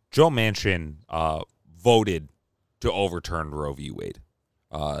 Joe Manchin voted to overturn Roe v. Wade.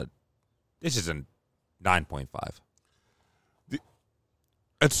 This is a 9.5.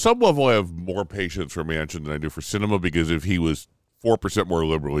 At some level, I have more patience for Manchin than I do for Sinema, because if he was 4% more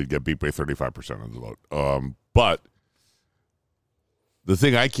liberal, he'd get beat by 35% of the vote. But the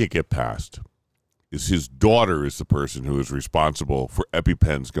thing I can't get past is his daughter is the person who is responsible for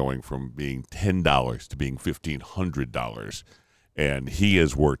EpiPens going from being $10 to being $1,500. And he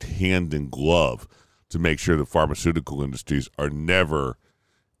has worked hand in glove to make sure the pharmaceutical industries are never,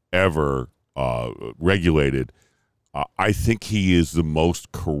 ever regulated. I think he is the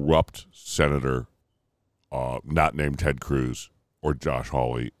most corrupt senator, not named Ted Cruz or Josh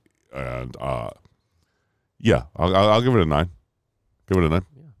Hawley. And, I'll give it a 9. Give it a 9.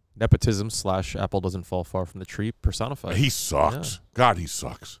 Yeah. Nepotism / apple doesn't fall far from the tree personified. He sucks. Yeah. God, he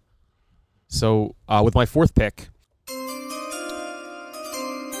sucks. So with my fourth pick,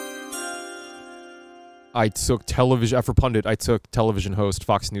 I took television host,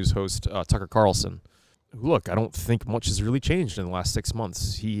 Fox News host, Tucker Carlson. Look, I don't think much has really changed in the last 6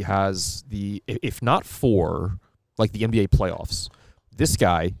 months. He has if not for, like, the NBA playoffs, this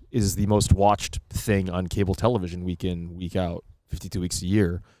guy is the most watched thing on cable television week in, week out, 52 weeks a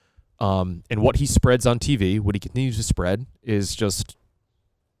year. And what he spreads on TV, what he continues to spread, is just,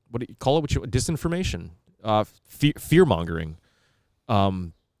 what do you call it? Disinformation, fear-mongering.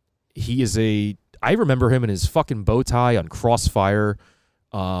 He is I remember him in his fucking bow tie on Crossfire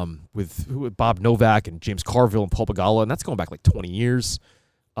with Bob Novak and James Carville and Paul Begala, and that's going back like 20 years.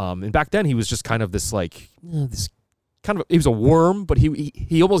 And back then he was just kind of this he was a worm, but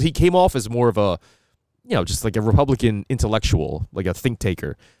he came off as more of a, just like a Republican intellectual, like a think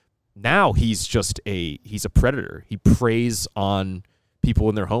taker. Now he's a predator. He preys on people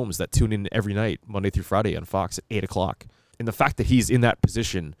in their homes that tune in every night, Monday through Friday on Fox at 8:00. And the fact that he's in that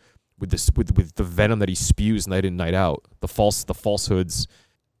position with the venom that he spews night in, night out, the falsehoods,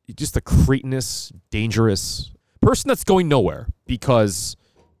 just a cretinous, dangerous person that's going nowhere because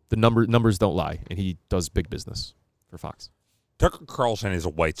the numbers don't lie, and he does big business for Fox. Tucker Carlson is a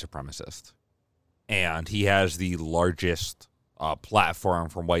white supremacist, and he has the largest platform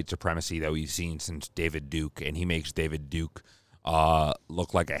from white supremacy that we've seen since David Duke, and he makes David Duke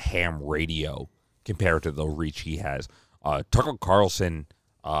look like a ham radio compared to the reach he has. Tucker Carlson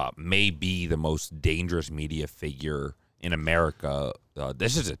may be the most dangerous media figure in America.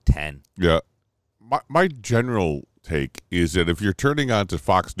 This is a 10. Yeah. My general take is that if you're turning on to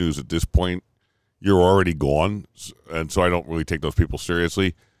Fox News at this point, you're already gone, and so I don't really take those people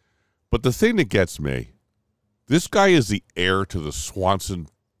seriously. But the thing that gets me, this guy is the heir to the Swanson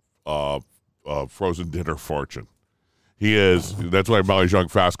frozen dinner fortune. He is. That's why Molly Jong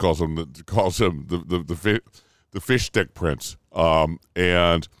Fast calls him the fish stick prince.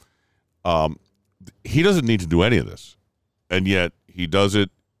 And he doesn't need to do any of this, and yet he does it.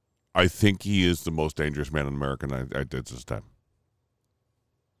 I think he is the most dangerous man in America, and I did this time.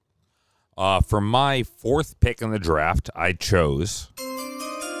 For my fourth pick in the draft, I chose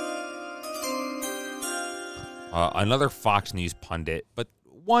another Fox News pundit, but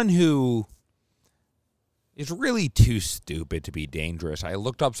one who is really too stupid to be dangerous. I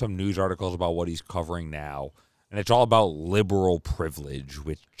looked up some news articles about what he's covering now, and it's all about liberal privilege,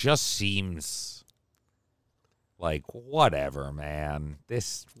 which just seems like whatever, man.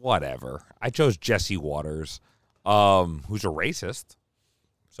 Whatever. I chose Jesse Waters, who's a racist,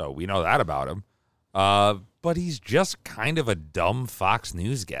 so we know that about him. But he's just kind of a dumb Fox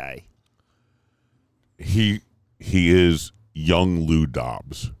News guy. he is young Lou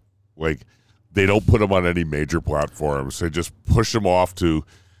Dobbs. Like, they don't put him on any major platforms. They just push him off to,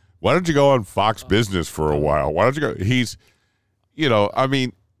 why don't you go on Fox Business for a while? Why don't you go? He's, I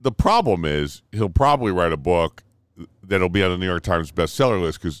mean, the problem is he'll probably write a book that'll be on the New York Times bestseller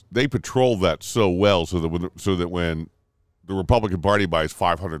list because they patrol that so well so that when the Republican Party buys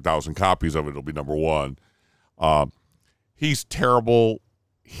 500,000 copies of it, it'll be number one. He's terrible.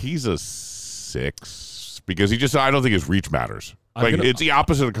 He's a 6 because I don't think his reach matters. It's the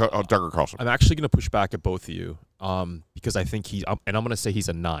opposite of Tucker Carlson. I'm actually going to push back at both of you because I think and I'm going to say he's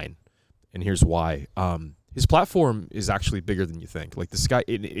a 9, and here's why. His platform is actually bigger than you think. Like, this guy,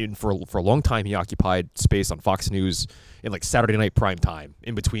 for a long time, he occupied space on Fox News in like Saturday night prime time,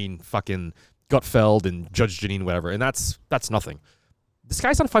 in between fucking Gutfeld and Judge Jeanine, whatever, and that's nothing. This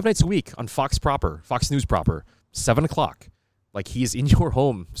guy's on 5 nights a week on Fox News proper, 7 o'clock. Like, he is in your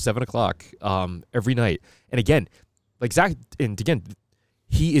home 7 o'clock every night. And again, like Zach, and again,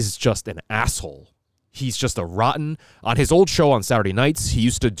 he is just an asshole. He's just a rotten. On his old show on Saturday nights, he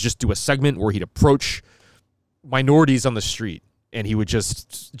used to just do a segment where he'd approach minorities on the street, and he would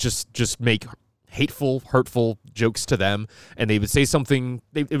just make hateful, hurtful jokes to them, and they would say something.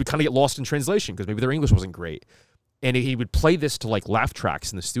 It would kind of get lost in translation because maybe their English wasn't great, and he would play this to like laugh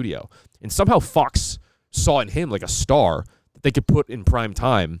tracks in the studio. And somehow Fox saw in him like a star that they could put in prime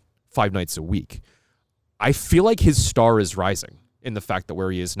time 5 nights a week. I feel like his star is rising in the fact that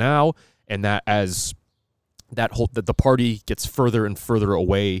where he is now, and that as that the party gets further and further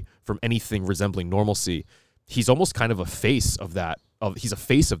away from anything resembling normalcy, he's almost kind of a face of that. He's a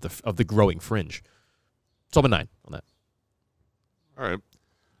face of the growing fringe. So I'm a 9 on that. All right.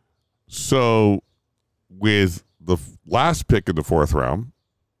 So with the last pick in the 4th round,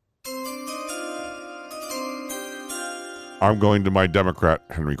 I'm going to my Democrat,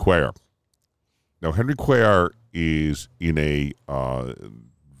 Henry Cuellar. Now, Henry Cuellar is in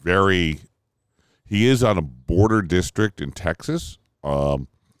he is on a border district in Texas. Good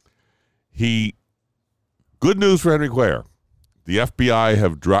news for Henry Cuellar. The FBI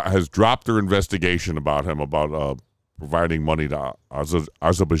has dropped their investigation about him about providing money to Asa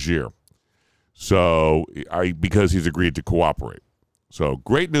Bashir. So because he's agreed to cooperate. So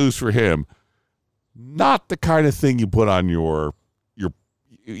great news for him. Not the kind of thing you put on you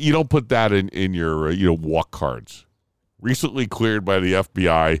don't put that in your walk cards. Recently cleared by the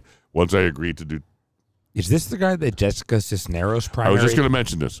FBI once I agreed to do. Is this the guy that Jessica Cisneros primaried? I was just going to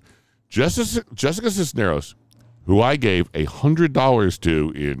mention this. Jessica Cisneros, who I gave $100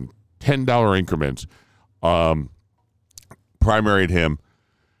 to in $10 increments, primaried him.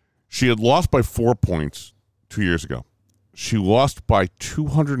 She had lost by 4 points 2 years ago. She lost by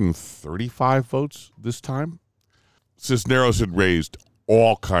 235 votes this time. Cisneros had raised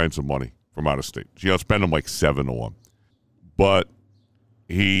all kinds of money from out of state. She outspent him like 7-1. But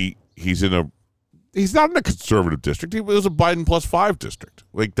he's not in a conservative district. He was a Biden +5 district.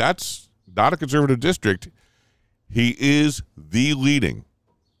 Like, that's not a conservative district. He is the leading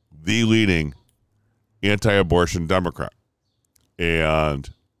anti-abortion Democrat. And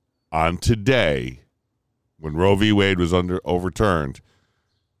on today, when Roe v. Wade was overturned,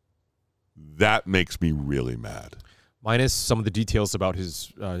 that makes me really mad. Minus some of the details about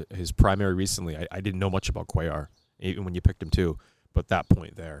his primary recently. I didn't know much about Cuellar, even when you picked him too. But that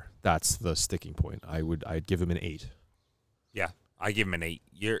point there, that's the sticking point. I'd give him an 8. Yeah, I give him an 8.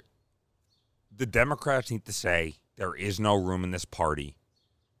 The Democrats need to say there is no room in this party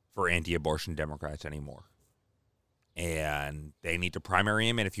for anti-abortion Democrats anymore. And they need to primary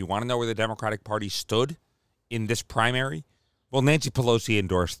him. And if you want to know where the Democratic Party stood in this primary, well, Nancy Pelosi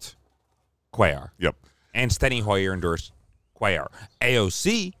endorsed Cuellar. Yep. And Steny Hoyer endorsed Cuellar.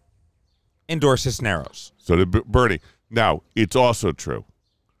 AOC endorsed Cisneros. So did Bernie. Now, it's also true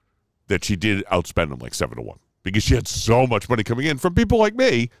that she did outspend him like 7-1 because she had so much money coming in from people like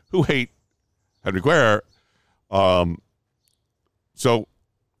me who hate Henry Cuellar. So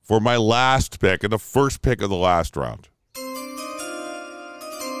for my last pick and the first pick of the last round,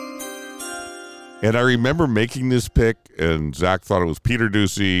 and I remember making this pick, and Zach thought it was Peter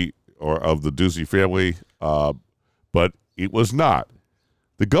Doocy or of the Doocy family, but it was not.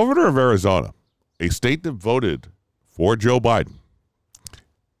 The governor of Arizona, a state that voted for Joe Biden,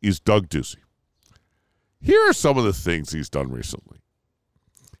 is Doug Ducey. Here are some of the things he's done recently.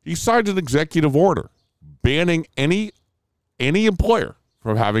 He signed an executive order banning any employer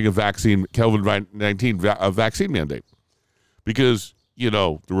from having a COVID-19 vaccine mandate because,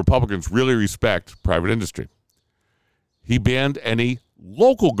 the Republicans really respect private industry. He banned any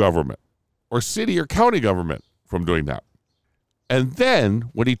local government or city or county government from doing that. And then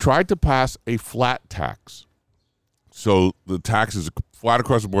when he tried to pass a flat tax, so the tax is flat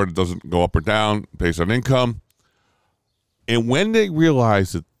across the board, it doesn't go up or down based on income. And when they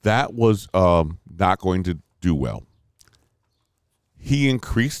realized that that was not going to do well, he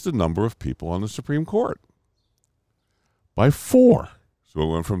increased the number of people on the Supreme Court by 4. So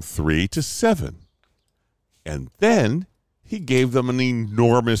it went from 3 to 7. And then he gave them an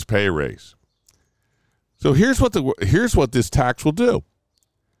enormous pay raise. So here's what this tax will do.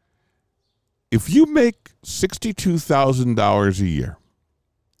 If you make $62,000 a year,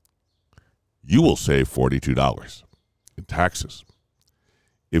 you will save $42 in taxes.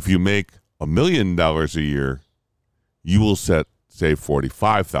 If you make $1 million a year, you will save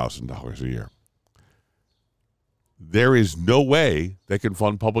 $45,000 a year. There is no way they can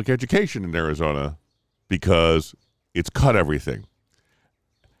fund public education in Arizona because it's cut everything.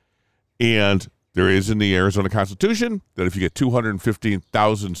 And there is in the Arizona Constitution that if you get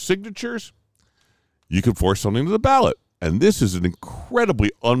 215,000 signatures, you can force something to the ballot. And this is an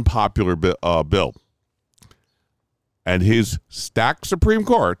incredibly unpopular bill. And his stacked Supreme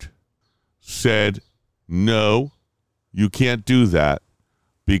Court said, no, you can't do that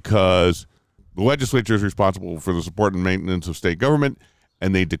because the legislature is responsible for the support and maintenance of state government,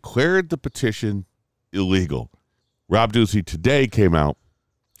 and they declared the petition illegal. Rob Ducey today came out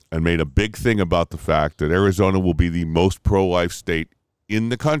and made a big thing about the fact that Arizona will be the most pro-life state in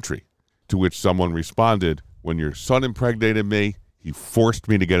the country, to which someone responded, when your son impregnated me, he forced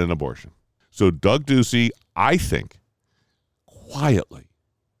me to get an abortion. So Doug Ducey, I think, quietly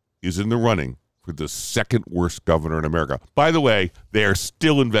is in the running for the second worst governor in America. By the way, they are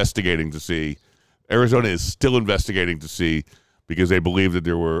still investigating to see, Arizona is still investigating to see, because they believe that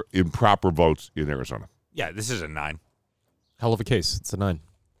there were improper votes in Arizona. Yeah, this is a 9. Hell of a case. It's a 9.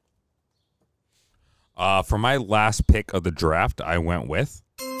 For my last pick of the draft, I went with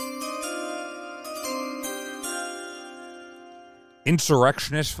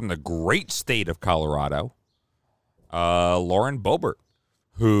insurrectionist from the great state of Colorado, Lauren Boebert,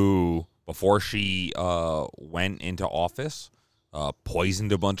 who, before she went into office,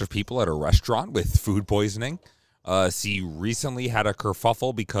 poisoned a bunch of people at a restaurant with food poisoning. She recently had a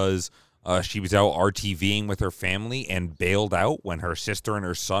kerfuffle because she was out RTVing with her family and bailed out when her sister and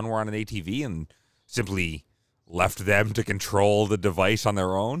her son were on an ATV and simply left them to control the device on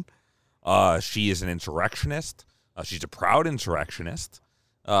their own. She is an insurrectionist. She's a proud insurrectionist.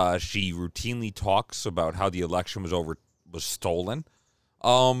 She routinely talks about how the election was stolen.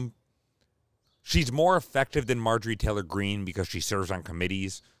 She's more effective than Marjorie Taylor Greene because she serves on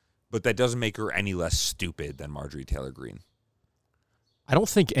committees, but that doesn't make her any less stupid than Marjorie Taylor Greene. I don't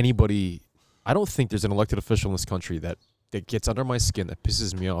think there's an elected official in this country that gets under my skin, that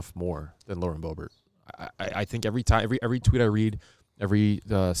pisses me off more than Lauren Boebert. I think every time, every tweet I read, every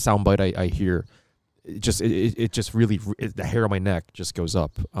soundbite I hear, it just really, the hair on my neck just goes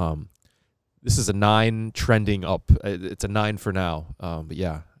up. This is a 9 trending up. It's a 9 for now. But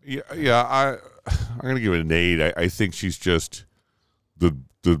yeah. Yeah. I'm going to give it an 8. I think she's just the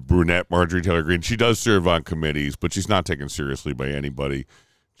brunette Marjorie Taylor Greene. She does serve on committees, but she's not taken seriously by anybody.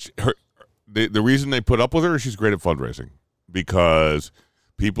 The reason they put up with her is she's great at fundraising, because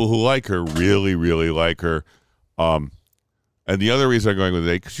people who like her really, really like her. And the other reason I'm going with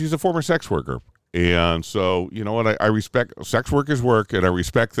it, because she's a former sex worker. And so, you know what, I respect sex workers' work, and I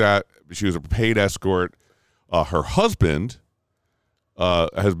respect that. She was a paid escort. Her husband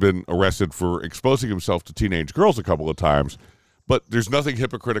has been arrested for exposing himself to teenage girls a couple of times, but there's nothing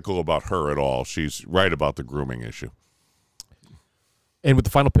hypocritical about her at all. She's right about the grooming issue. And with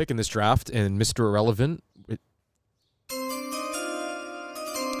the final pick in this draft, and Mr. Irrelevant,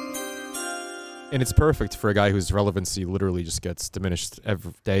 and it's perfect for a guy whose relevancy literally just gets diminished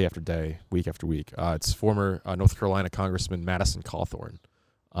every day after day, week after week. It's former North Carolina Congressman Madison Cawthorn.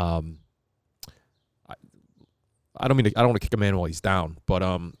 I don't want to kick a man while he's down, but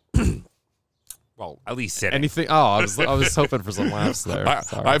well, at least sitting. Anything? Oh, I was hoping for some laughs there.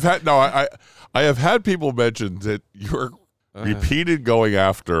 I have had people mention that your repeated going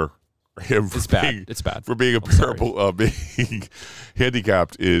after him for being, it's bad for being being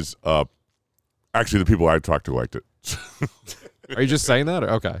handicapped is actually the people I talked to liked it. Are you just saying that?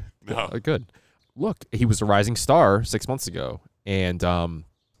 Okay, no, good. Look, he was a rising star 6 months ago, and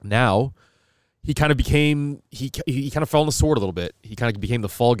now he kind of became he kind of fell on the sword a little bit. He kind of became the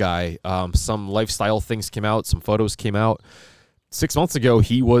fall guy. Some lifestyle things came out, some photos came out. 6 months ago,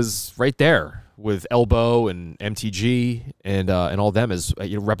 he was right there with Elbow and MTG and all them as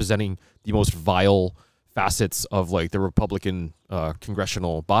representing the most vile facets of like the Republican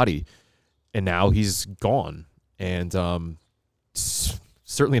congressional body, and now he's gone. And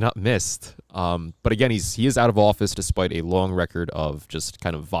certainly not missed. But again, he is out of office despite a long record of just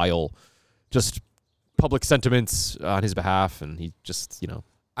kind of vile, just public sentiments on his behalf, and he just,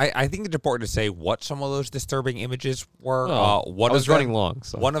 I think it's important to say what some of those disturbing images were. I was running long.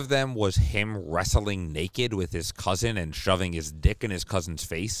 So. One of them was him wrestling naked with his cousin and shoving his dick in his cousin's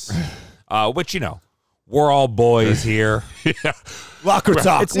face, which, we're all boys here. Yeah. Locker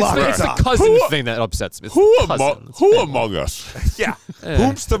talk. It's the cousin thing that upsets me. Who among us? Yeah.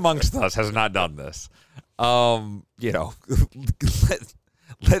 Whomst amongst us has not done this?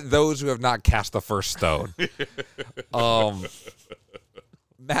 Let those who have not cast the first stone.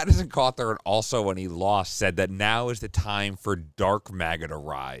 Madison Cawthorn also, when he lost, said that now is the time for dark MAGA to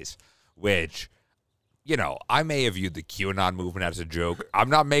rise, which, I may have viewed the QAnon movement as a joke. I'm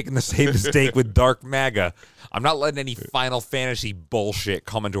not making the same mistake with dark MAGA. I'm not letting any Final Fantasy bullshit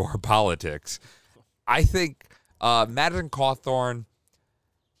come into our politics. I think Madison Cawthorn,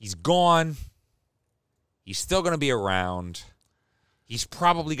 he's gone. He's still going to be around. He's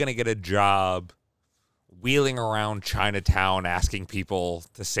probably going to get a job wheeling around Chinatown asking people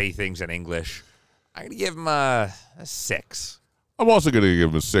to say things in English. I'm going to give him a 6. I'm also going to give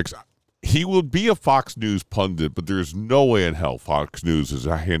him a 6. He will be a Fox News pundit, but there's no way in hell Fox News is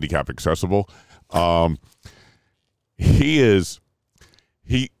handicap accessible. He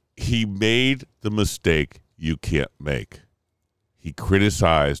made the mistake you can't make. He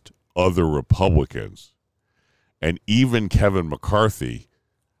criticized other Republicans, and even Kevin McCarthy.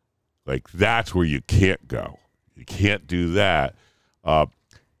 Like, that's where you can't go. You can't do that.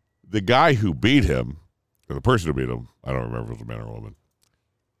 The guy who beat him, or the person who beat him, I don't remember if it was a man or a woman.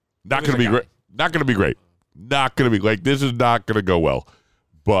 Not going to be great. Not going to be great. Not going to be like, this is not going to go well.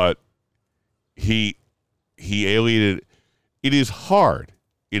 But he alienated. It is hard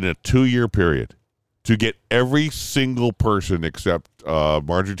in a 2-year period to get every single person except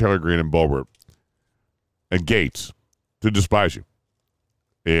Marjorie Taylor Greene and Boebert and Gates to despise you.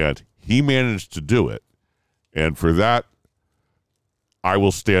 And he managed to do it. And for that, I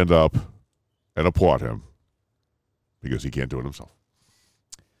will stand up and applaud him because he can't do it himself.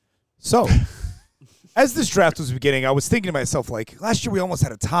 So, as this draft was beginning, I was thinking to myself, like, last year we almost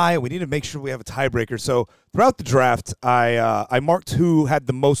had a tie. We need to make sure we have a tiebreaker. So, throughout the draft, I marked who had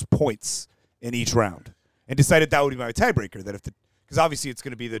the most points in each round and decided that would be my tiebreaker. That because obviously it's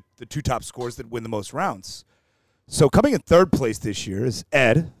going to be the 2 top scores that win the most rounds. So, coming in third place this year is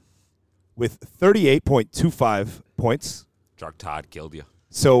Ed with 38.25 points. Chuck Todd killed you.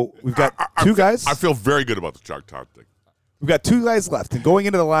 So, we've got two guys. I feel very good about the Chuck Todd thing. We've got 2 guys left. And going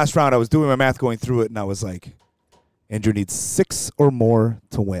into the last round, I was doing my math going through it, and I was like, Andrew needs 6 or more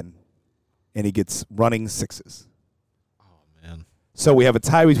to win. And he gets running 6s. Oh, man. So we have a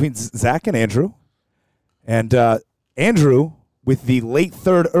tie between Zach and Andrew. And Andrew, with the late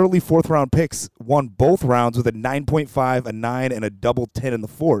 3rd, early 4th round picks, won both rounds with a 9.5, a 9, and a double 10 in the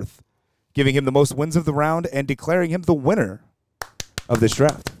 4th, giving him the most wins of the round and declaring him the winner of this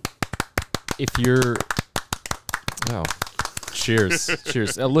draft.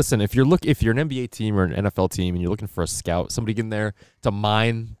 Cheers. Listen, if you're an NBA team or an NFL team and you're looking for a scout, somebody in there to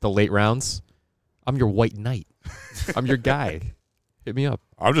mine the late rounds, I'm your white knight. I'm your guy. Hit me up.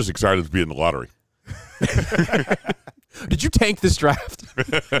 I'm just excited to be in the lottery. Did you tank this draft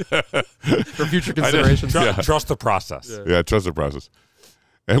for future considerations? Trust the process. Yeah, trust the process.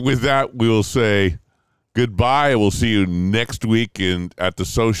 And with that, we will say goodbye, and we'll see you next week at the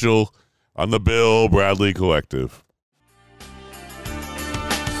social on the Bill Bradley Collective.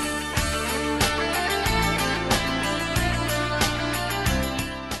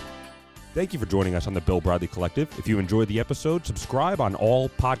 Thank you for joining us on the Bill Bradley Collective. If you enjoyed the episode, subscribe on all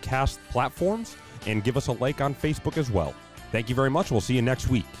podcast platforms and give us a like on Facebook as well. Thank you very much. We'll see you next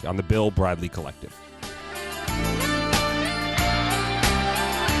week on the Bill Bradley Collective.